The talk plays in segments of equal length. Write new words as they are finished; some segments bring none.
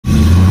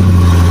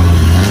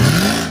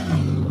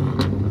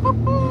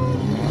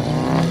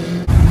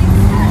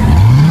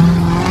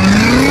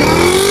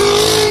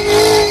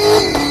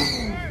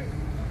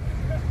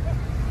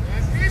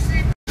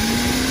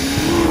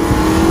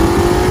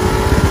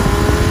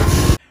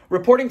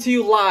reporting to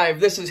you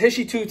live. This is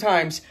Hishy 2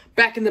 Times,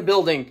 back in the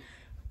building.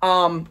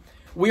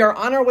 We are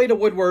on our way to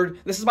Woodward.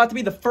 This is about to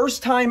be the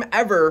first time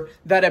ever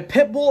that a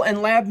Pitbull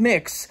and Lab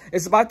mix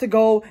is about to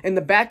go in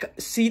the back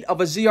seat of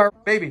a ZR.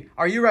 Baby,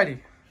 are you ready?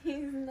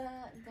 He's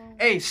not going.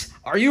 Ace,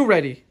 are you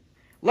ready?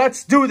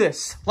 Let's do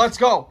this. Let's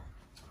go.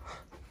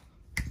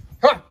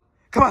 Huh.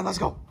 Come on, let's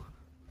go.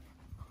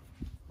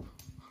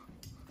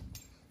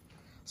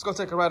 Let's go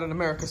take a ride in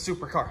America's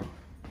supercar.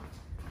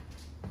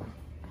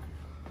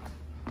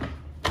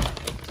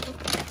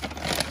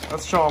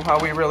 Let's show them how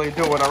we really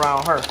do it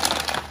around her.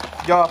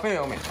 Y'all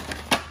feel me?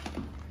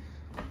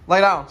 Lay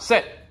down.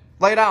 Sit.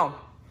 Lay down.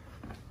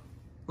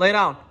 Lay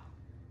down.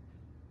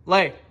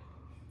 Lay.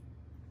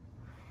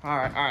 All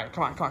right.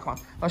 Come on.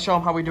 Let's show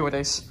them how we do it,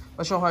 Ace.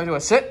 Let's show them how we do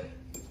it. Sit.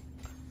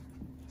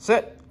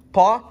 Sit.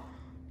 Paw.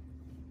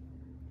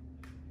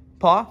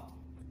 Paw.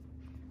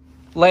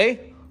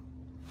 Lay.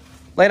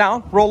 Lay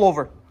down. Roll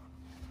over.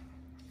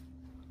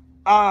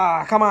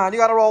 Ah, come on. You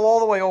got to roll all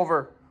the way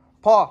over.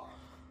 Paw.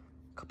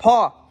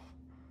 Paw.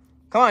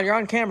 Come on, you're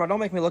on camera. Don't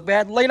make me look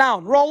bad. Lay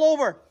down. Roll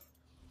over.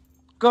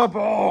 Good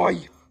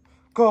boy.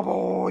 Good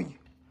boy.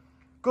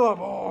 Good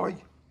boy.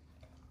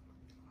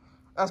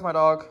 That's my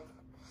dog.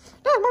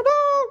 That's my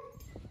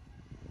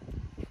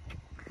dog.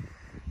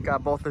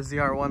 Got both the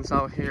ZR1s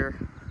out here.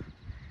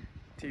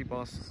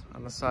 T-Bus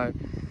on the side.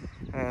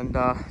 And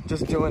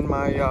just doing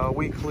my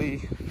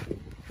weekly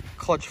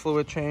clutch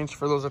fluid change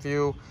for those of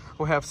you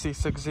who have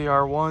C6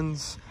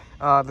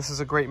 ZR1s. This is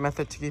a great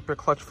method to keep your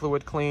clutch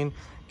fluid clean.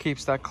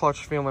 Keeps that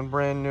clutch feeling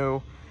brand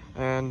new.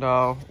 And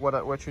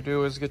what you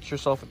do is get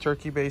yourself a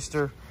turkey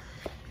baster,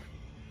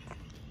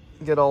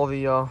 get all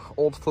the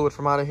old fluid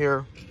from out of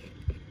here.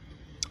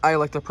 I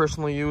like to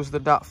personally use the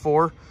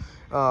 .4.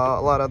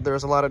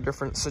 There's a lot of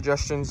different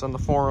suggestions on the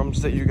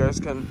forums that you guys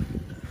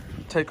can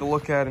take a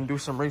look at and do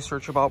some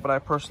research about, but I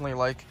personally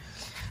like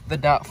the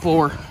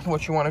 .4.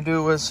 What you want to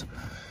do is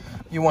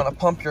you want to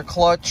pump your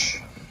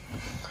clutch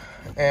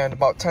and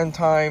about 10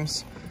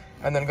 times,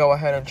 and then go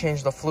ahead and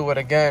change the fluid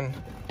again.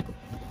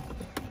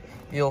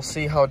 You'll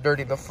see how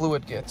dirty the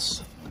fluid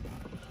gets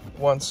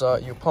once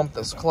you pump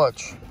this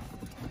clutch.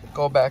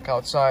 Go back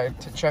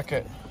outside to check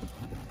it.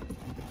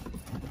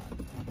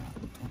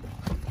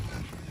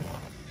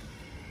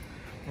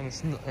 And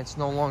it's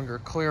no longer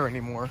clear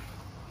anymore.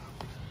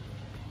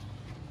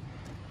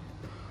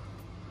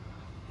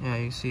 Yeah,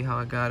 you see how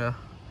it got a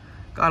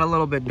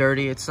little bit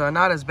dirty. It's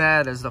not as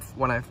bad as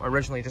when I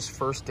originally just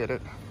first did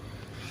it.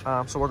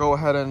 So we'll go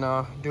ahead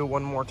and do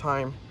one more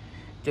time,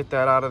 get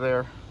that out of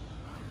there.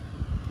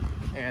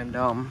 And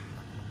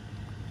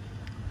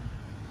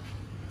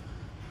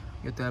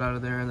get that out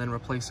of there and then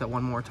replace it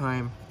one more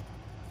time,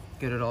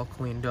 get it all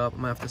cleaned up. I'm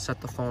gonna have to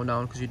set the phone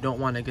down because you don't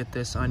want to get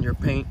this on your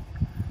paint.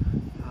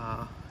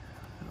 It'll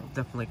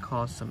definitely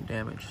cause some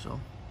damage. So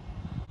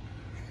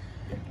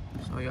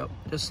yep,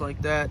 just like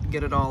that,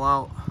 get it all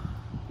out,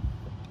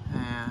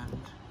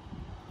 and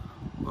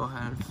go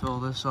ahead and fill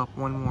this up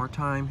one more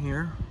time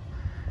here.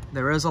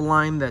 There is a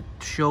line that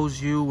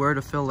shows you where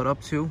to fill it up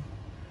to.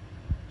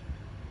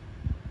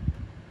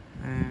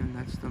 And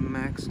that's the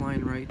max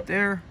line right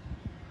there.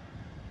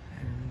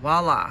 And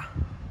voila.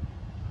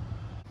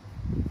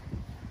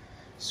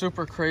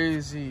 Super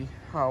crazy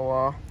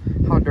how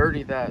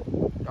dirty that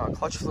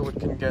clutch fluid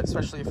can get,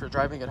 especially if you're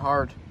driving it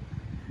hard.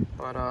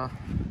 But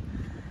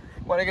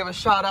want to give a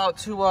shout out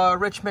to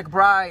Rich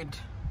McBride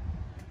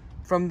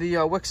from the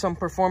Wixom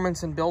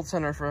Performance and Build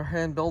Center for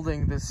hand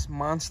building this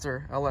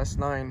monster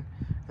LS9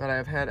 that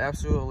I've had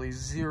absolutely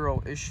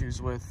zero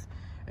issues with.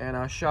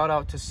 And shout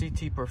out to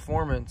CT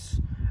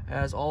Performance,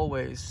 as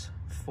always,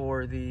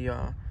 for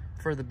the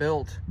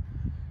build.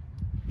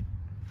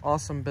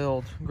 Awesome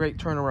build, great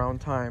turnaround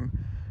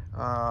time,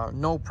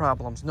 no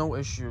problems, no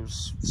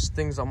issues. This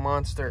thing's a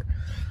monster.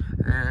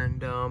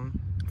 And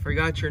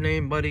forgot your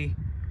name, buddy,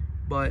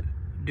 but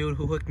dude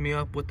who hooked me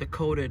up with the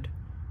coated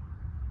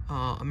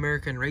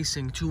American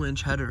Racing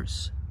 2-inch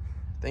headers,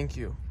 thank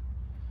you.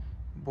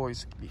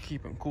 Boys be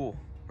keeping cool.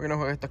 We're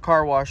gonna hit the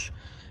car wash,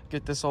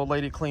 get this old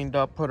lady cleaned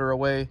up, put her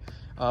away.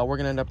 We're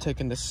gonna end up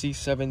taking the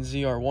C7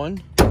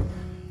 ZR1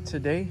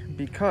 today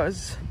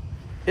because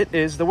it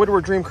is the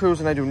Woodward Dream Cruise,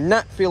 and I do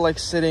not feel like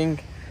sitting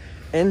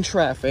in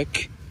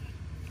traffic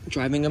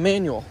driving a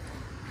manual.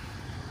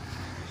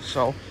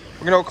 So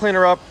we're gonna go clean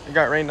her up. It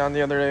got rained on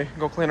the other day.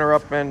 Go clean her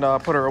up and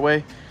put her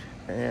away,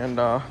 and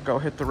go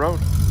hit the road.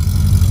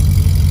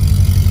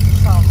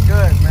 Sounds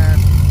good, man.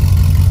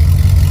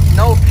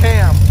 No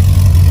cam.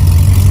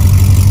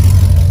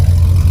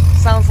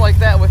 Sounds like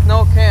that with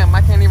no cam.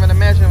 I can't even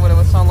imagine what it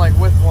would sound like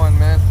with one,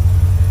 man.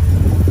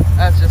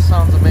 That just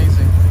sounds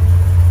amazing.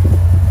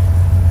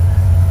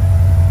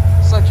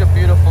 Such a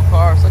beautiful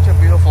car, such a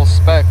beautiful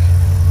spec.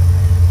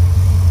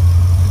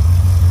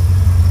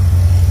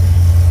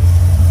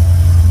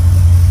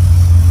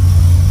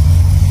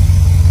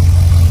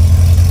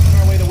 On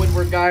our way to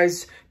Woodward,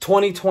 guys.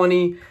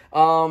 2020.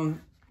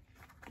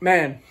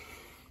 Man,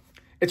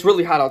 it's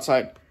really hot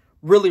outside.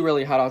 Really,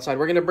 really hot outside.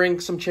 We're gonna bring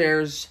some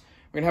chairs.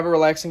 We're gonna have a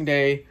relaxing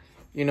day,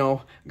 you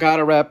know,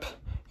 gotta rep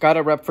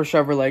Gotta rep for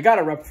Chevrolet.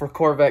 Gotta rep for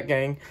Corvette,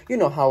 gang. You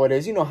know how it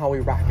is. You know how we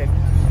rockin'.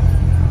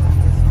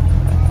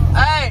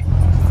 Hey!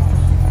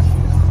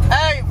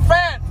 Hey,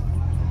 Fred!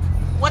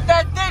 What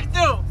that dick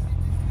do?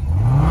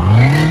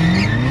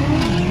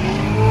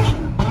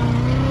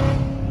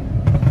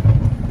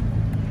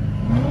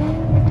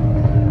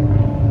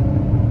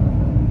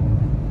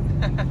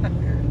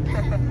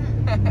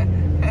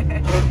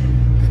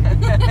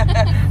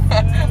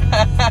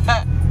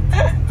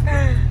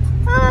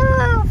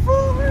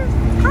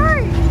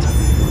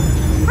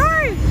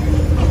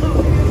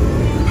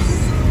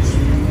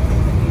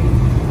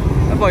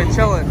 Boy,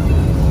 chilling.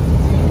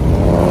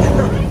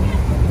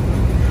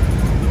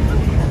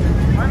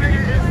 My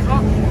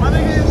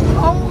nigga is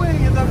towing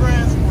in the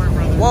transport,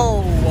 brother.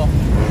 Whoa,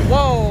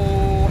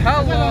 whoa,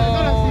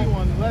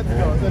 hello. Let's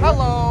go.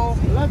 Hello.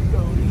 Let's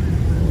go.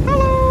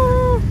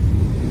 Hello.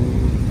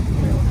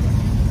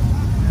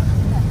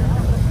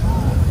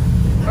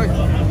 Hey.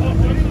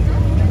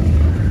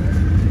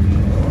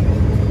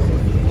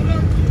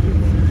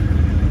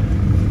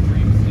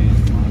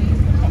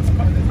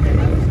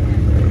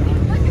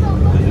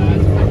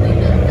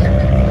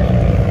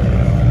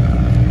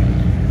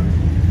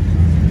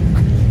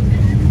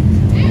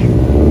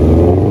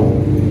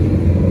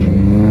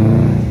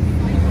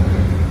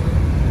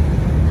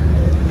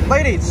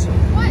 Ladies,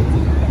 what?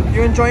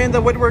 You enjoying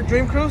the Woodward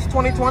Dream Cruise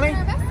 2020? Me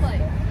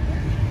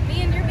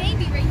and your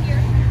baby right here.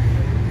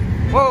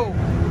 Whoa!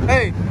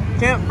 Hey,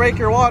 can't break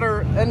your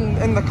water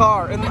in the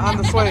car on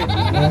the sway.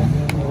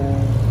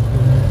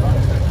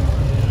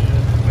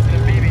 With the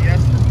baby,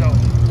 yes, let's go.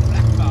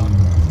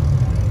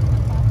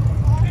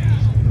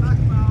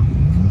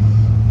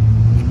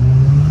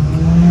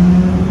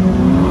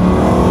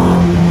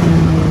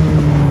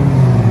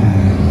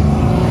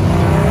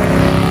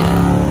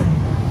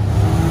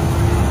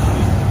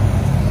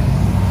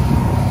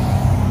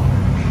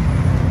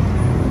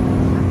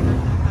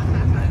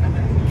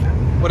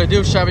 What it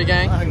do, Chevy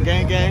gang?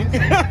 Gang, gang.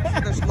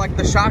 There's like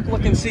the shock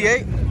looking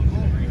C8.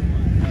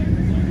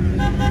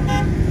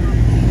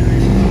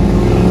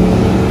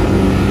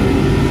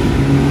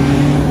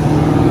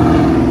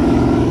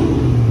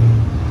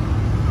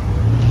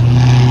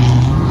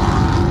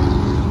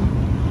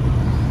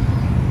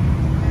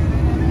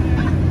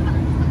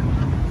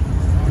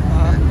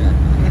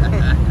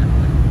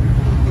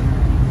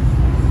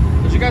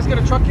 Did you guys get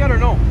a truck yet or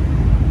no?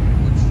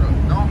 Which truck?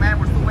 No, man,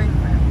 we're still waiting,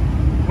 man.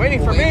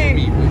 Waiting for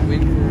me.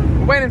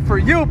 We're waiting for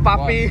you,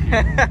 papi.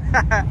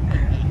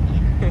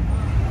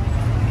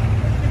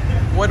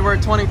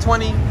 Woodward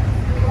 2020.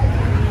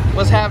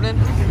 What's happening?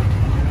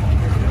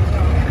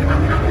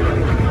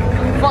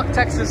 Fuck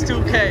Texas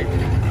 2K.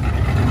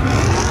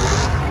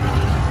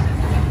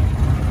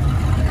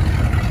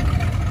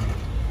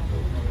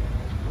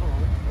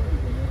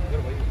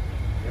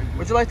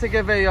 Would you like to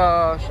give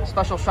a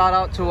special shout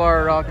out to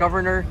our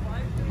governor,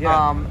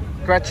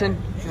 Gretchen?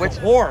 Which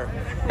whore?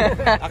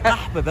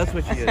 But that's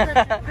what she is.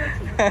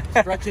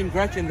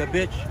 Gretchen, the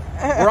bitch.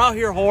 We're out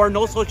here, whore.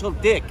 No social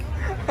dick.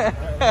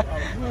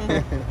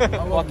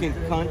 Fucking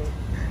cunt.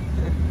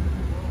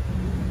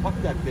 Fuck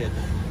that bitch.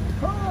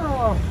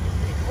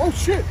 Oh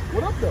shit!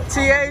 What up, though?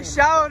 TA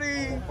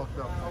Shouty. How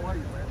are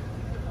you, man?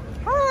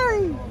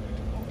 Hi.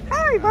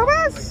 Hi,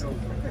 Babas.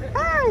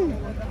 Hi.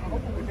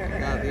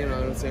 You know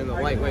what I'm saying? The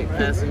lightweight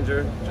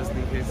passenger, just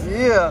in case.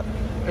 Yeah.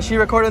 Is she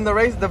recording the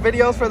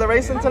videos for the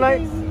racing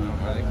tonight?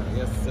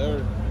 Yes,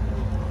 sir.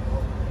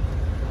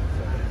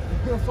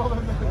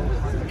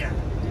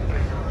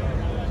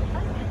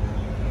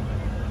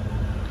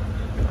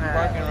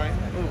 Parking right.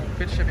 Ooh,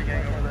 good Chevy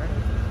gang over there.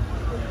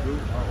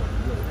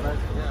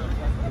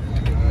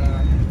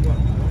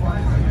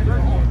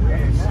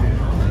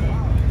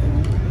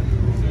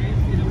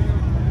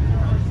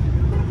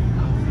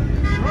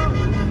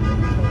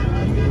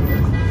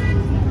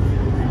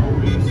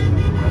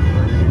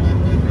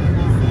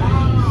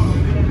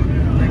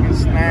 Thing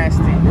is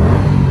nasty.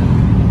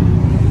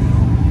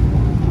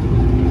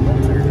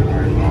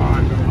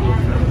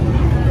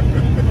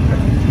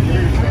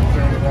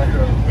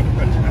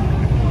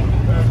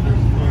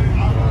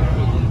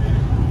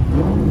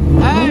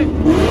 Hey!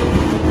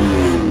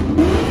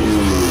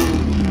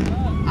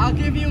 I'll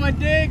give you a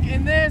dig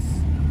in this.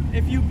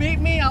 If you beat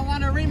me, I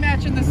want a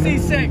rematch in the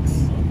C6.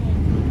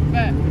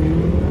 Bet.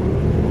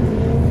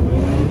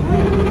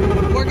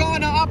 We're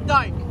going to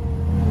Updike.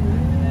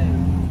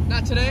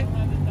 Not today?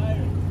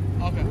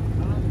 Okay.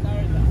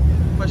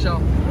 For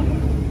sure.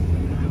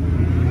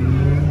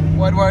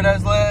 Woodward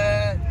is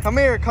lit. Come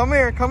here, come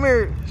here, come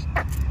here.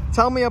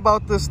 Tell me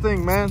about this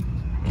thing, man.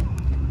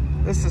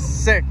 This is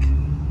sick.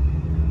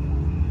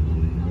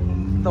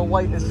 The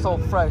white is so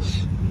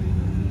fresh.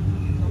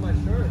 On my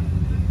shirt.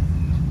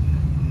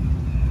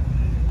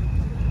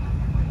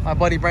 My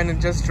buddy Brendan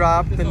just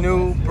dropped the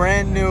new,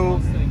 brand new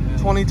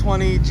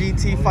 2020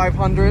 GT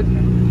 500.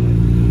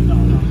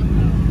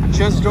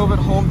 Just drove it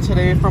home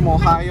today from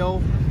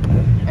Ohio,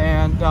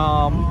 and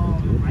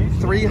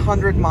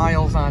 300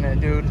 miles on it,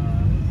 dude.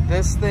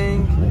 This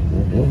thing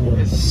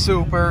is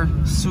super,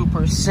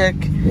 super sick.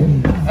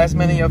 As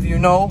many of you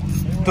know,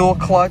 dual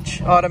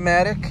clutch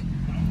automatic.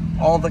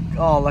 All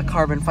the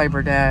carbon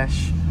fiber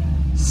dash.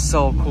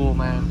 So cool,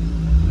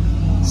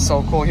 man.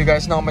 So cool. You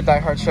guys know I'm a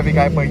diehard Chevy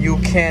guy, but you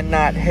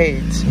cannot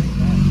hate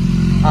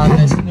on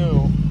this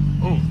new.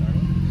 Ooh,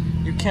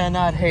 you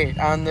cannot hate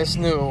on this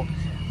new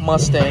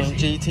Mustang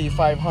GT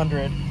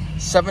 500.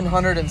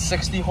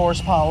 760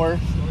 horsepower.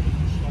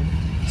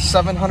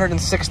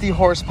 760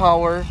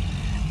 horsepower,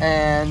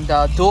 and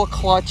dual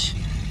clutch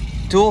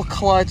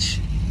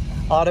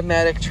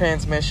automatic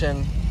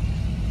transmission.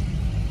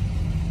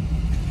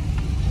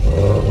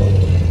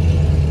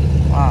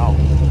 Wow,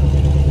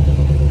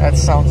 that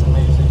sounds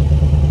amazing.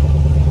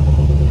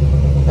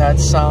 That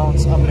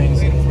sounds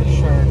amazing for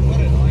sure.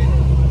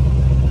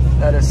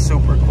 That is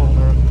super cool,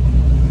 man.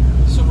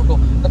 Super cool.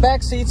 The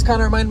back seats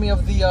kind of remind me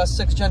of the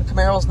 6th gen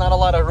Camaros. Not a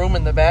lot of room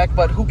in the back,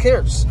 but who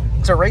cares?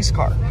 It's a race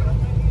car.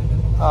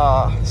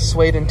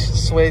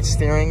 Suede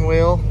steering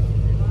wheel.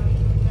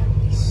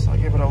 So I'll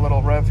give it a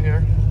little rev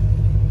here.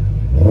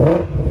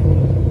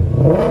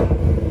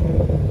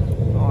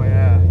 Oh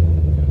yeah.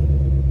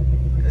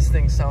 This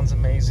thing sounds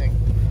amazing.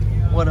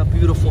 What a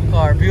beautiful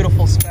car,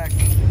 beautiful spec.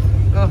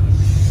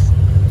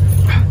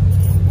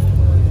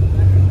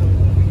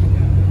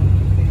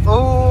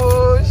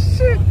 Oh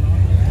shit.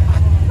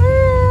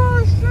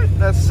 Oh shit.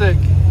 That's sick.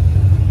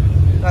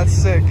 That's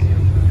sick.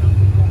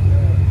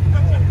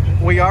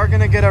 We are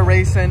gonna get a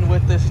race in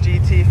with this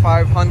GT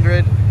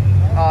 500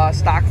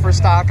 stock for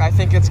stock. I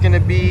think it's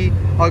gonna be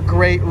a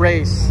great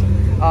race.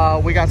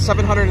 We got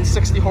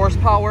 760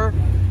 horsepower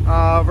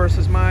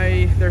versus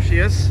my, there she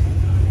is.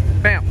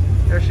 Bam,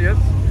 there she is.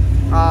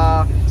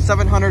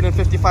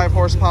 755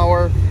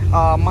 horsepower.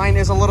 Mine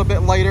is a little bit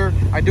lighter.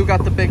 I do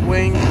got the big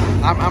wing.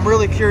 I'm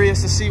really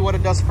curious to see what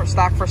it does for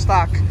stock for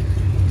stock.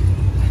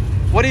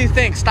 What do you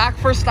think? Stock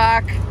for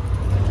stock,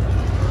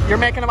 you're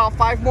making about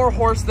 5 more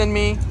horse than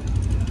me.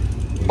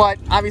 But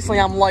obviously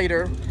I'm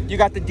lighter. You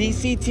got the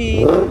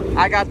DCT,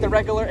 I got the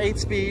regular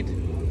 8-speed.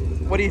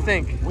 What do you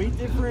think? Weight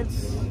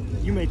difference,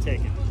 you may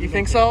take it. You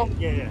think so?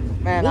 Yeah.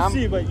 Man, we'll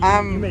see, but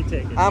you may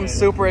take it. I'm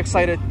super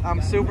excited.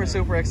 I'm super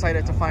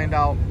excited to find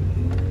out.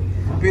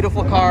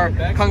 Beautiful car.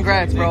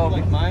 Congrats, bro.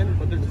 Like mine,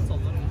 but they're just a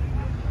little.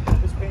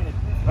 It's painted.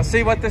 Let's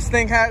see what this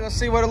thing has. Let's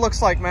see what it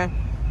looks like, man.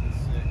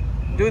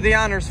 Do the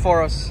honors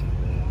for us.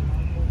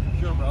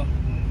 Sure, bro.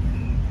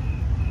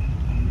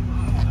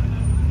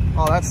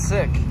 Oh, that's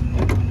sick.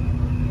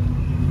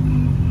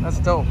 That's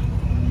dope. See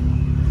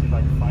if I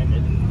can find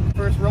it.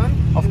 First run?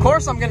 Of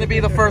course I'm gonna be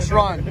the first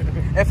run.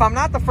 If I'm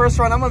not the first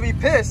run, I'm gonna be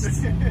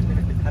pissed.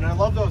 And I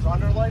love those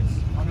underlights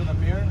under the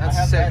mirror. That's I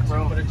have sick, that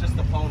bro. too, but it's just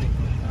the pony.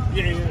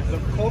 Yeah. The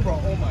Cobra,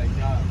 oh my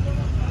god.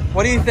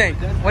 What do you think?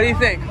 What do you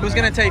think? Who's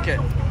gonna take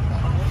it?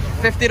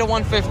 50 to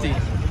 150.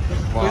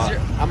 Well, Who's your...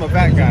 I'm a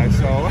vet guy,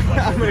 so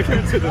I'm gonna give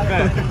it to the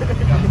vet.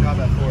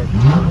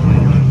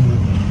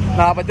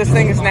 Nah, but this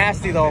thing is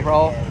nasty though,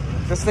 bro.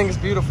 This thing is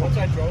beautiful. Once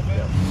I drove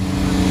it.